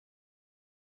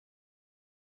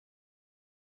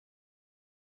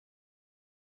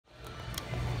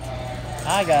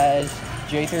Hi guys,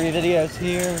 J3 Videos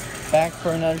here, back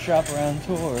for another shop around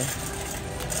tour.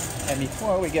 And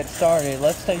before we get started,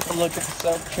 let's take a look at the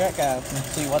self-checkouts and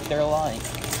see what they're like.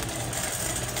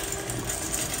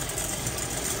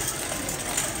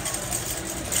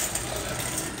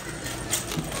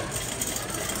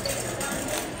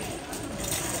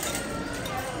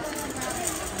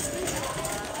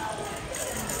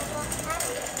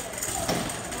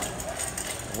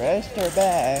 The rest are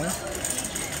bags.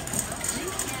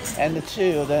 And the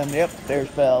two of them, yep, there's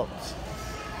belts.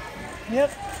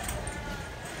 Yep.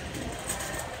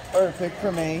 Perfect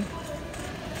for me.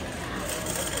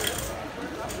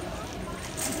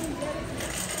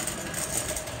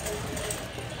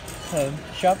 So,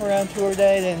 shop around tour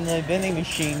day, then the vending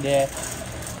machine day.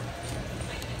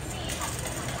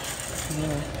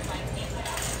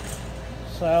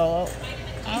 So,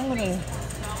 I'm gonna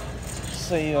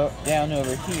see down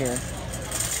over here.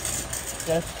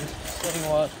 That's just see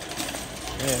what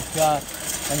we've got.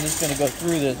 I'm just gonna go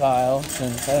through this aisle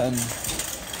since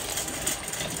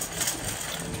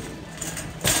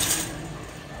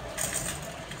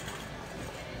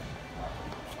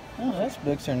oh, those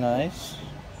books are nice.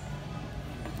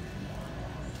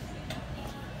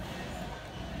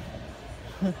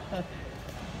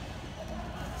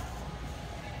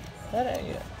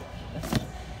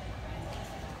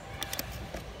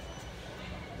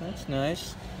 That's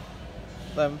nice.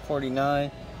 $11.49.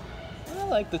 I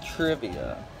like the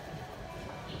trivia.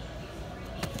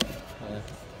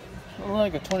 I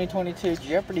like a 2022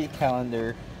 Jeopardy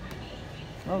calendar.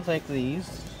 I'll take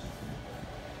these.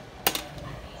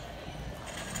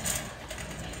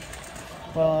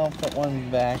 Well, I'll put one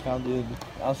back.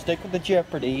 I'll stick with the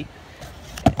Jeopardy.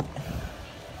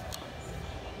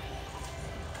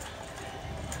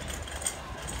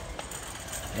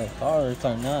 The cards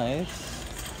are nice.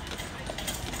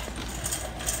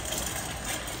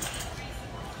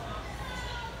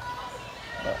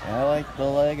 I like the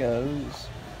Legos.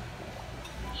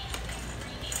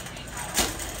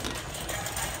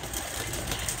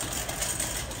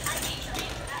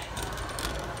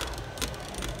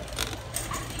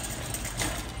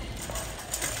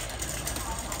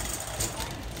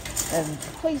 And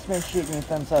please make sure you give me a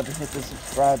thumbs up and hit the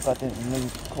subscribe button and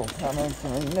leave cool comments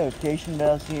and the notification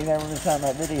bell so you never miss out on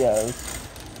my videos.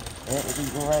 It would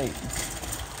be great.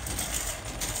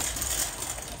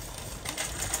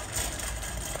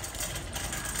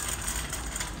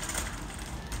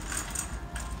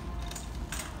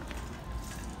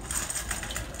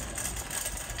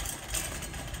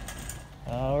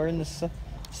 We're in the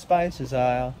spices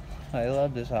aisle. I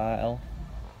love this aisle.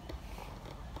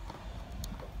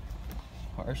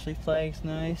 Parsley flakes,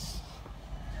 nice.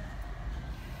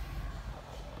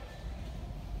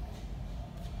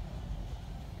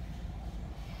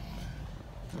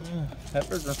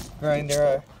 Pepper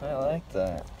grinder, I like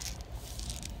that.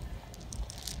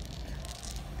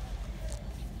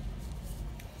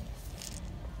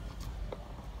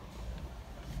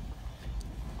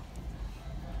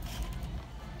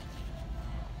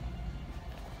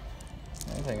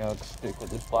 I think I'll stick with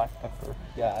this black pepper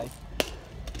guy.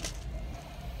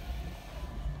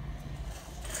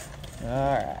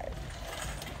 Alright.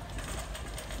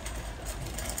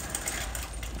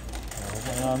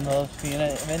 Open on those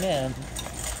peanut M&Ms.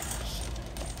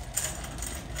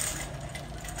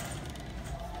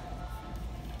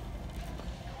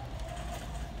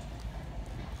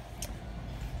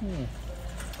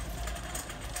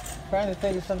 Trying to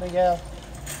think of something else.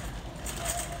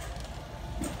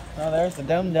 Oh, there's the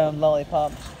Dum Dum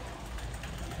lollipops.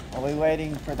 I'll be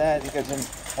waiting for that because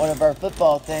one of our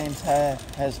football teams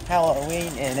has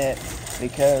Halloween in it,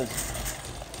 because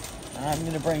I'm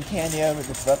going to bring candy over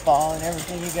to football and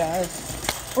everything, you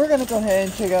guys. We're going to go ahead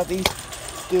and check out these,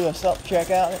 do a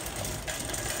self-checkout,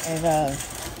 and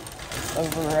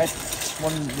over at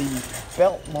one of the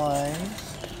belt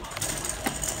lines,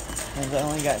 and I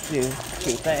only got two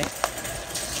things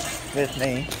with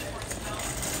me.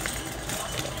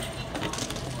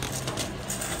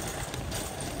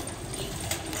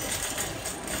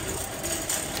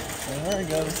 There we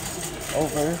go,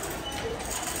 over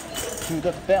to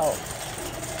the belt.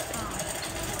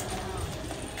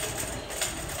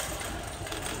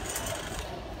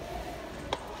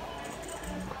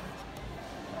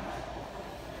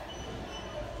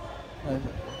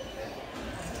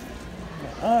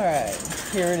 Alright,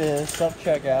 here it is,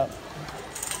 self-checkout.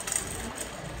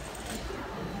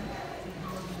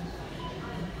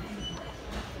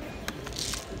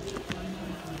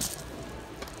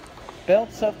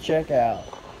 Belt self-checkout.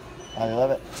 I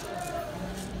love it.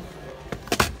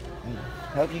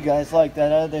 Hope you guys like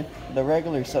that the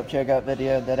regular self-checkout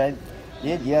video that I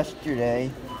did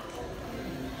yesterday.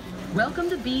 Welcome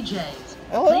to BJ's.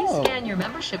 Hello. Please scan your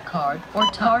membership card or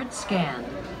card scan.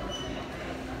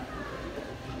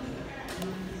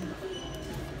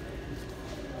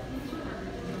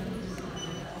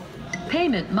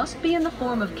 Payment must be in the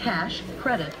form of cash,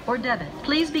 credit, or debit.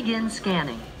 Please begin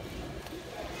scanning.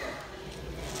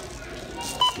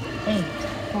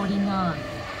 8:49.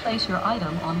 Place your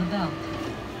item on the belt.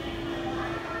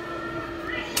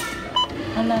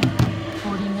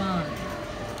 11:49.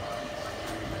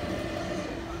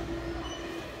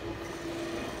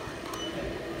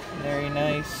 Very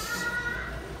nice.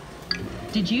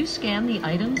 Did you scan the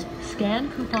items?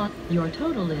 Scan coupon. Your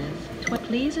total is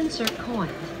Please insert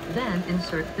coins, then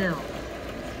insert bill.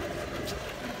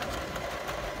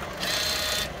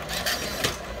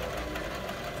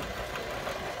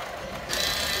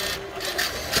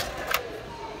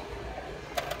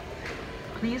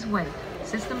 Please wait.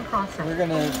 System process. We're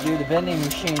gonna do the vending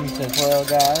machines as well,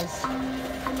 guys.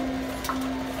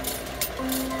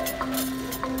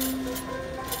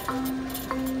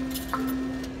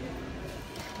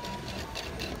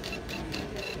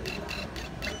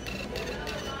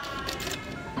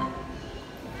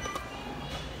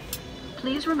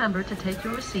 Please remember to take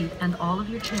your receipt and all of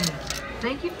your change.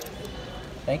 Thank you.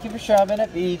 Thank you for shopping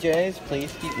at BJ's.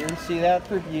 Please keep your receipt out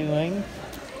for viewing.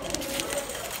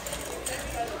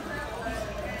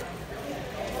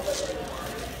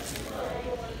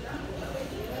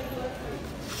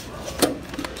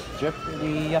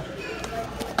 Jeopardy.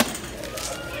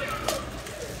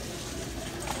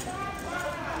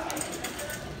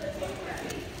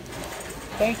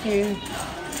 Thank you.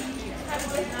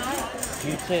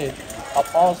 You too. I'll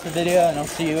pause the video and I'll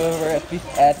see you over at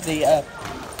the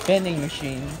vending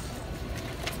machines.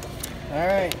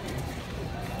 Alright.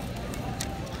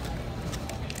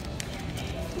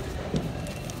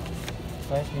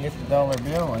 So I can get the dollar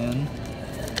bill in.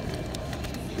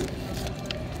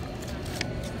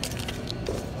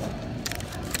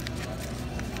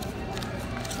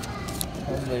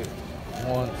 Somebody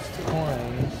wants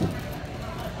coins.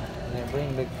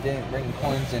 They didn't bring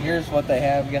coins in. Here's what they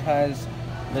have, guys.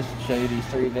 Let's show you these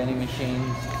 3 vending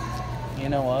machines. You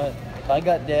know what? If I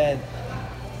got Dad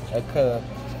a cup,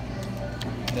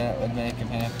 that would make him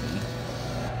happy.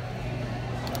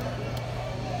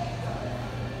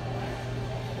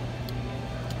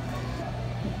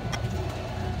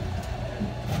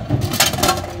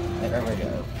 There we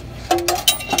go.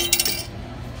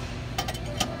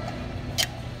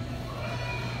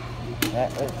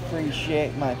 That would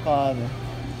appreciate my father.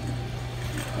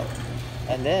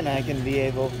 And then I can be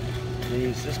able to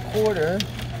use this quarter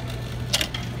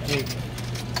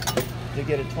to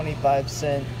get a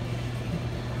 25-cent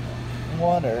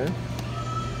water.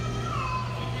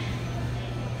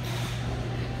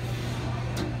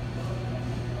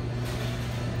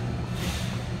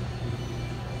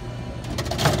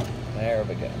 There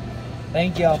we go.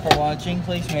 Thank y'all for watching.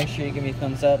 Please make sure you give me a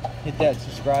thumbs up, hit that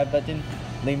subscribe button,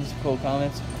 leave me some cool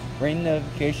comments, ring the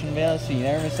notification bell so you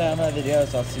never miss out on my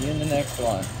videos. I'll see you in the next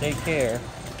one. Take care.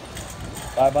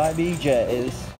 Bye bye, BJ's.